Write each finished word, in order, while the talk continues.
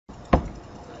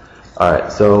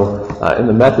Alright, so in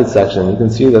the method section, you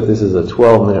can see that this is a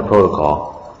 12-minute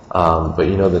protocol, but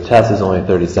you know the test is only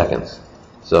 30 seconds.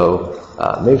 So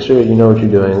make sure you know what you're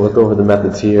doing. Look over the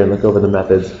methods here and look over the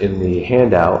methods in the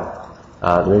handout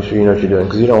to make sure you know what you're doing,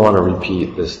 because you don't want to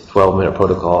repeat this 12-minute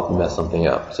protocol if you mess something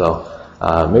up. So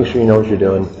make sure you know what you're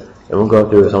doing, and we'll go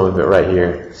through some of it right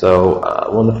here. So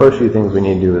one of the first few things we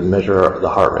need to do is measure the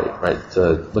heart rate, right,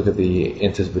 to look at the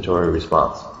anticipatory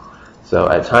response. So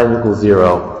at time equals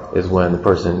 0 is when the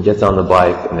person gets on the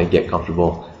bike and they get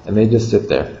comfortable and they just sit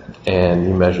there and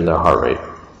you measure their heart rate.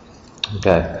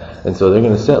 Okay, and so they're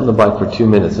going to sit on the bike for 2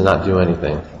 minutes and not do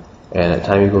anything. And at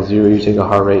time equals 0 you take a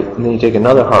heart rate, and then you take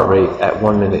another heart rate at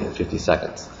 1 minute and 50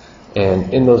 seconds.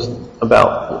 And in those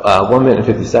about 1 minute and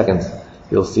 50 seconds,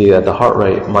 you'll see that the heart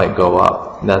rate might go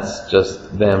up. And that's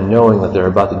just them knowing that they're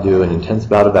about to do an intense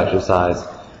bout of exercise,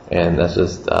 and that's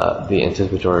just the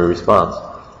anticipatory response.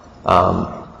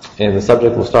 And the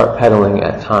subject will start pedaling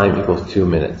at time equals 2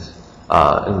 minutes.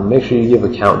 And make sure you give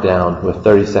a countdown with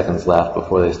 30 seconds left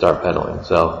before they start pedaling.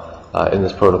 So in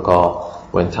this protocol,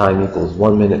 when time equals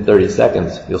 1 minute 30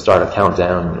 seconds, you'll start a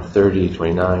countdown, 30,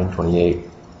 29, 28.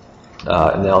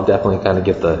 And that'll definitely kind of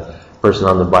get the person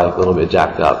on the bike a little bit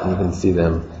jacked up, and you can see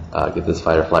them get this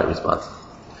fight or flight response.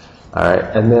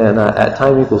 Alright, and then at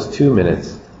time equals 2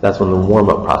 minutes, that's when the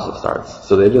warm-up process starts.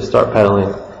 So they just start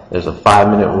pedaling. There's a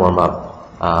 5-minute warm-up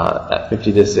at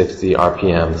 50 to 60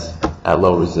 RPMs at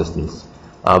low resistance.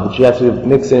 But you have to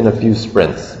mix in a few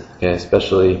sprints, okay,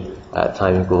 especially at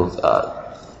time equals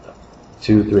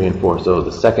 2, 3, and 4. So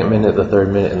the second minute, the third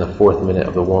minute, and the fourth minute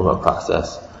of the warm-up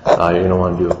process, you're going to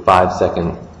want to do a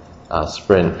 5-second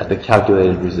sprint at the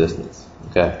calculated resistance.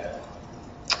 Okay.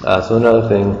 So another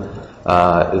thing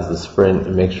is the sprint,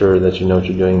 and make sure that you know what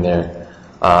you're doing there.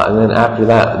 And then after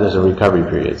that, there's a recovery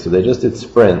period. So they just did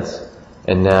sprints,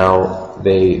 and now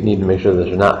they need to make sure that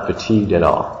they're not fatigued at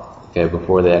all, okay,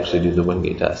 before they actually do the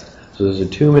Wingate test. So there's a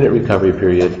 2-minute recovery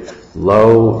period,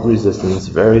 low resistance,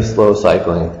 very slow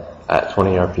cycling at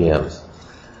 20 RPMs.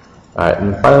 Alright,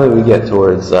 and finally we get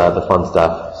towards the fun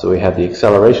stuff. So we have the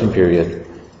acceleration period.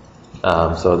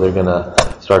 So they're going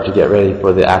to start to get ready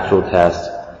for the actual test.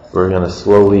 We're going to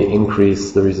slowly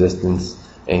increase the resistance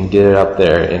and get it up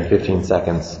there in 15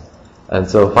 seconds. And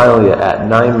so finally at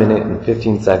 9 minutes and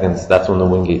 15 seconds, that's when the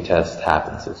Wingate test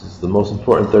happens. This is the most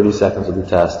important 30 seconds of the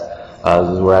test. This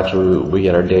is where actually we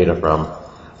get our data from.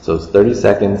 So it's 30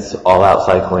 seconds, all out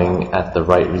cycling at the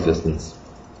right resistance.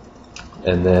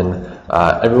 And then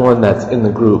everyone that's in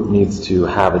the group needs to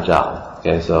have a job.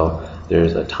 Okay, so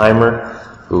there's a timer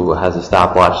who has a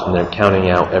stopwatch, and they're counting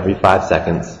out every 5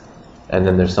 seconds. And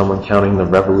then there's someone counting the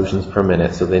revolutions per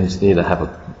minute, so they just need to have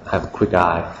a quick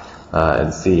eye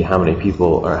and see how many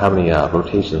people or how many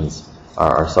rotations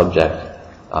our subject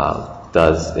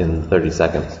does in 30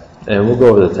 seconds. And we'll go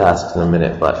over the tasks in a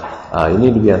minute, but you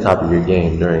need to be on top of your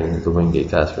game during the Wingate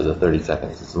test for the 30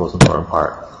 seconds. It's the most important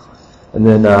part. And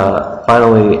then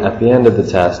finally, at the end of the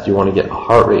test, you want to get a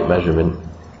heart rate measurement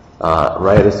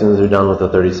right as soon as they're done with the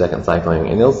 30-second cycling.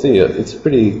 And you'll see it's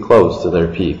pretty close to their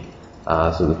peak.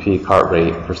 So the peak heart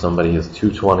rate for somebody is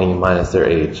 220 minus their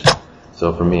age.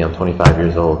 So for me, I'm 25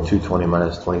 years old. 220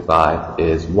 minus 25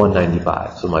 is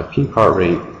 195. So my peak heart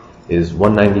rate is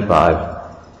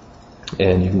 195.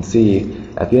 And you can see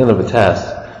at the end of a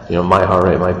test, my heart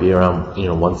rate might be around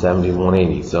 170,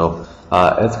 180. So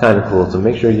it's kind of cool. So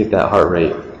make sure you get that heart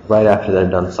rate right after they're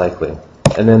done cycling.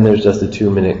 And then there's just a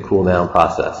 2-minute cool down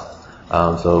process.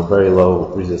 So very low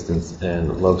resistance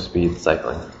and low speed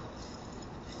cycling.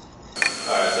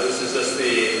 Alright, so this is just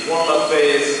the warm-up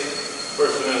phase.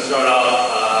 First we're going to start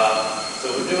off, so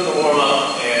we're doing the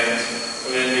warm-up, and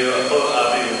we're going to do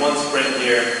maybe one sprint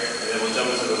here, and then we'll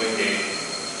jump into the Wingate.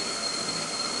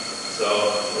 So,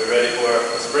 we ready for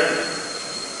a sprint?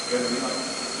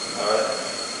 Alright.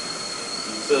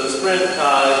 So the sprint is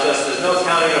just, there's no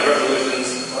counting of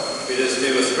revolutions. We just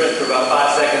do a sprint for about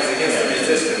 5 seconds against the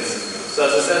resistance. So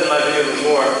as I said in my video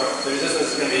before, the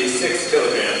resistance is going to be 6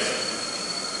 kilograms.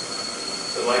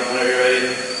 So Mike, whenever you're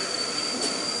ready.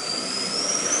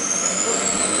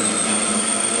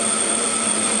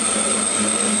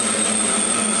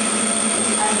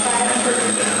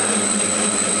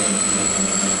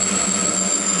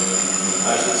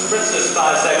 Alright, so the sprint's just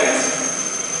 5 seconds.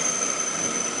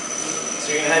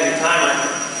 So you're going to have your timer.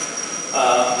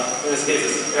 In this case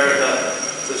it's Erica.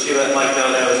 So she let Mike know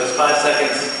that it was just 5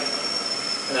 seconds.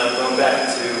 And I'm going back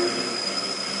into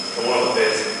the warm-up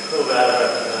phase. A little bit out of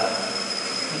breath for that.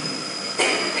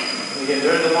 And again,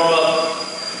 during the warm-up,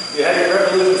 you have your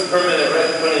revolutions per minute right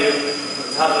in front of you,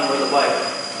 the top number of the bike.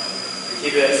 You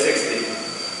keep it at 60.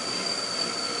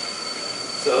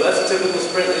 So that's a typical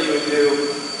sprint that you would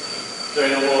do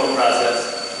during a warm-up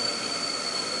process.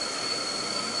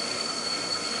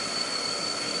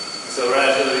 So right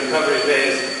after the recovery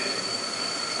phase,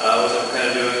 which I'm kind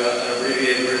of doing an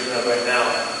abbreviated version of right now,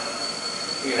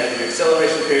 you can have your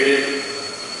acceleration period,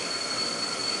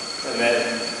 and then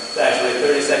it's actually a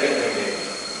 30-second wing gait.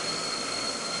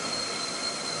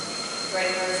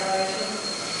 Ready for acceleration?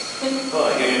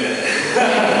 Hold on, give me a minute.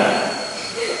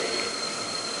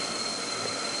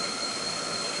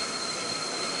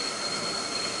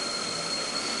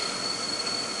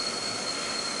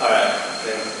 All right,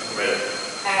 then I'm ready.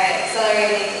 All right,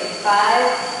 accelerating in 5,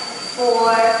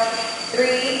 4,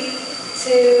 3,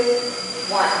 2,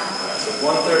 1. All right, so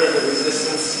 1/3 of the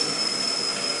resistance.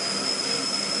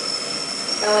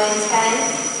 Going 10,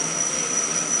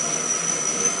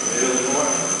 Maybe a little more.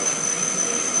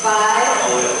 5, All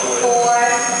the way up, all the way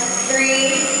up. 4,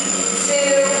 3,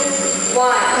 2,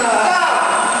 1. Go!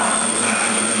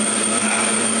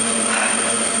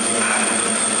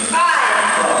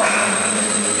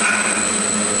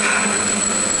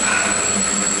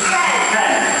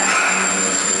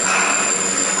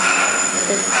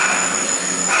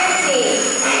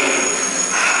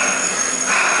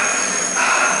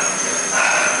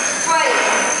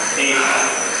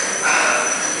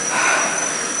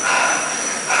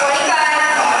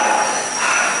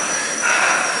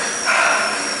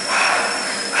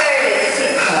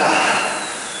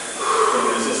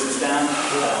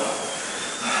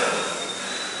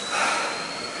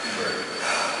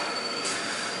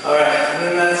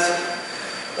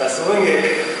 That's the wing gait.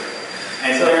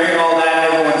 And so during all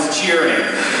that, everyone's cheering.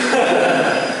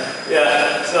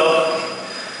 Yeah, so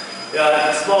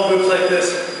yeah, small groups like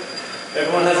this,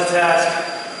 everyone has a task.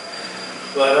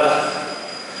 But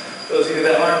those of you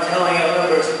that aren't telling out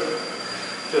numbers,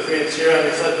 feel free to cheer on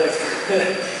your subjects.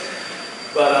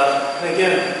 But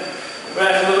again,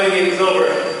 right after the wing gait is over,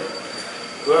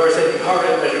 whoever's taking heart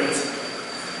rate measurements is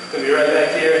going to be right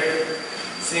back here,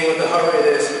 seeing what the heart rate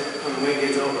is when the wing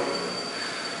gait's over.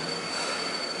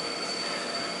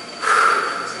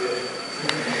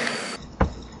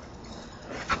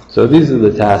 So these are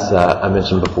the tasks I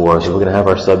mentioned before. So we're going to have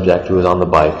our subject who is on the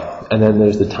bike, and then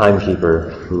there's the timekeeper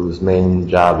whose main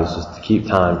job is just to keep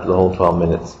time for the whole 12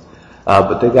 minutes.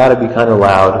 But they got to be kind of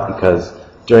loud because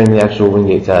during the actual wing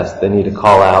gait test, they need to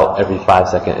call out every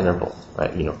 5-second interval,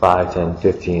 right? 5, 10,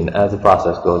 15, as the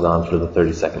process goes on for the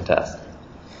 30-second test.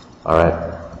 All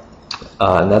right,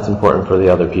 and that's important for the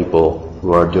other people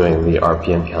who are doing the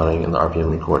RPM counting and the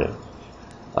RPM recording.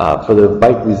 For the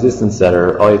bike resistance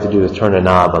setter, all you have to do is turn a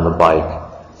knob on the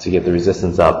bike to get the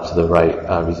resistance up to the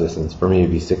right resistance. For me, it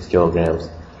would be 6 kilograms.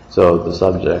 So the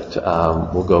subject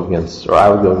will go against, or I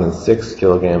would go against 6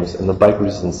 kilograms, and the bike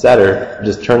resistance setter,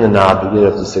 just turn the knob to get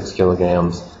it up to 6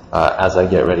 kilograms as I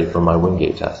get ready for my wing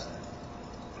gait test.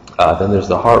 Then there's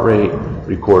the heart rate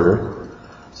recorder.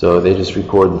 So they just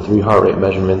record the 3 heart rate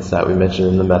measurements that we mentioned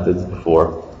in the methods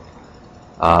before.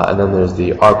 And then there's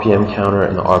the RPM counter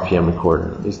and the RPM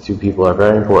recorder. These two people are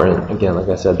very important. Again, like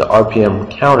I said, the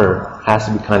RPM counter has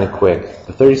to be kind of quick.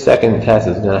 The 30-second test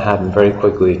is going to happen very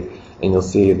quickly, and you'll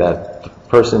see that the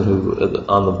person who is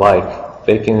on the bike,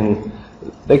 they can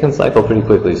cycle pretty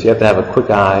quickly. So you have to have a quick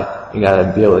eye. You got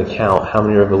to be able to count how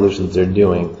many revolutions they're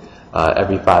doing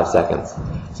every 5 seconds.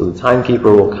 So the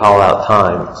timekeeper will call out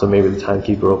time. So maybe the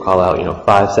timekeeper will call out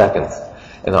 5 seconds,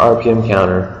 and the RPM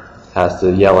counter has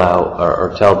to yell out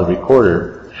or tell the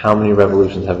recorder how many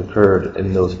revolutions have occurred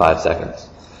in those 5 seconds.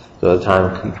 So the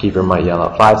timekeeper might yell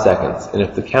out 5 seconds, and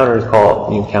if the counter is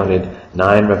counted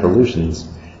 9 revolutions,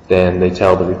 then they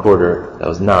tell the recorder that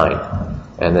was 9,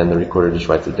 and then the recorder just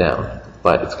writes it down.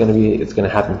 But it's going to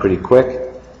happen pretty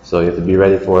quick, so you have to be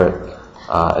ready for it,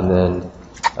 and then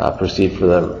proceed for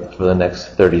the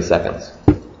next 30 seconds.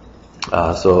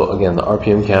 So again, the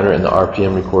RPM counter and the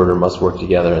RPM recorder must work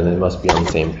together, and they must be on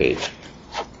the same page.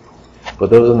 But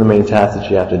those are the main tasks that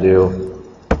you have to do.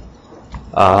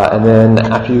 And then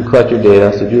after you collect your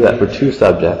data, so do that for 2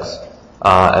 subjects,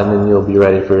 and then you'll be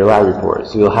ready for your lab report.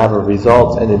 So you'll have a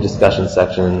results and a discussion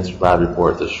sections lab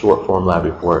report. It's a short form lab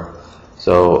report.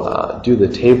 So do the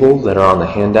tables that are on the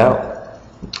handout,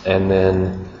 and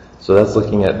then so that's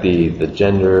looking at the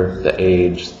gender, the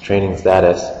age, training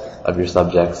status of your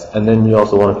subjects, and then you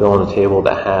also want to fill in a table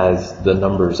that has the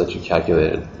numbers that you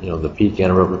calculated, the peak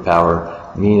anaerobic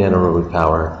power, mean anaerobic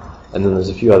power, and then there's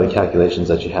a few other calculations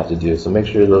that you have to do. So make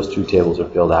sure those 2 tables are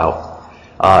filled out.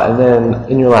 And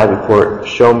then in your lab report,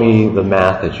 show me the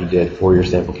math that you did for your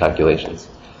sample calculations.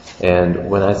 And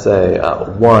when I say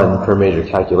 1 per major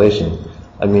calculation,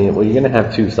 I mean, well, you're going to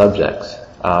have 2 subjects.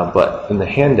 But in the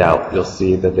handout, you'll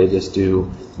see that they just do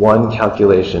one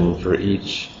calculation for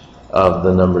each of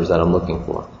the numbers that I'm looking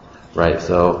for, right?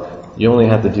 So you only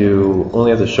have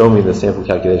to show me the sample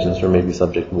calculations for maybe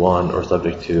subject 1 or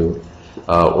subject 2,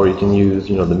 or you can use,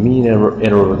 the mean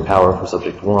anaerobic power for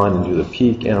subject 1 and do the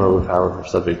peak anaerobic power for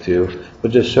subject 2.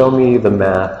 But just show me the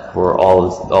math for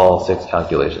all 6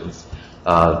 calculations.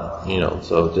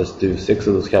 So just do 6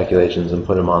 of those calculations and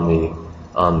put them on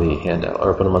the handout,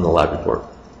 or put them on the lab report.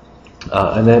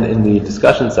 And then in the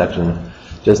discussion section,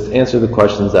 just answer the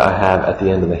questions that I have at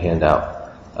the end of the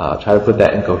handout. Try to put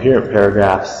that in coherent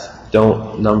paragraphs.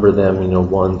 Don't number them,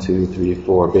 1, 2, 3,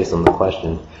 4 based on the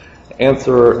question.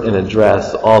 Answer and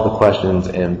address all the questions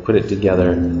and put it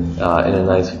together in a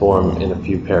nice form in a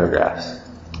few paragraphs.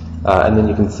 And then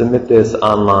you can submit this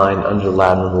online under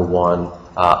lab number 1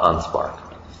 on Spark.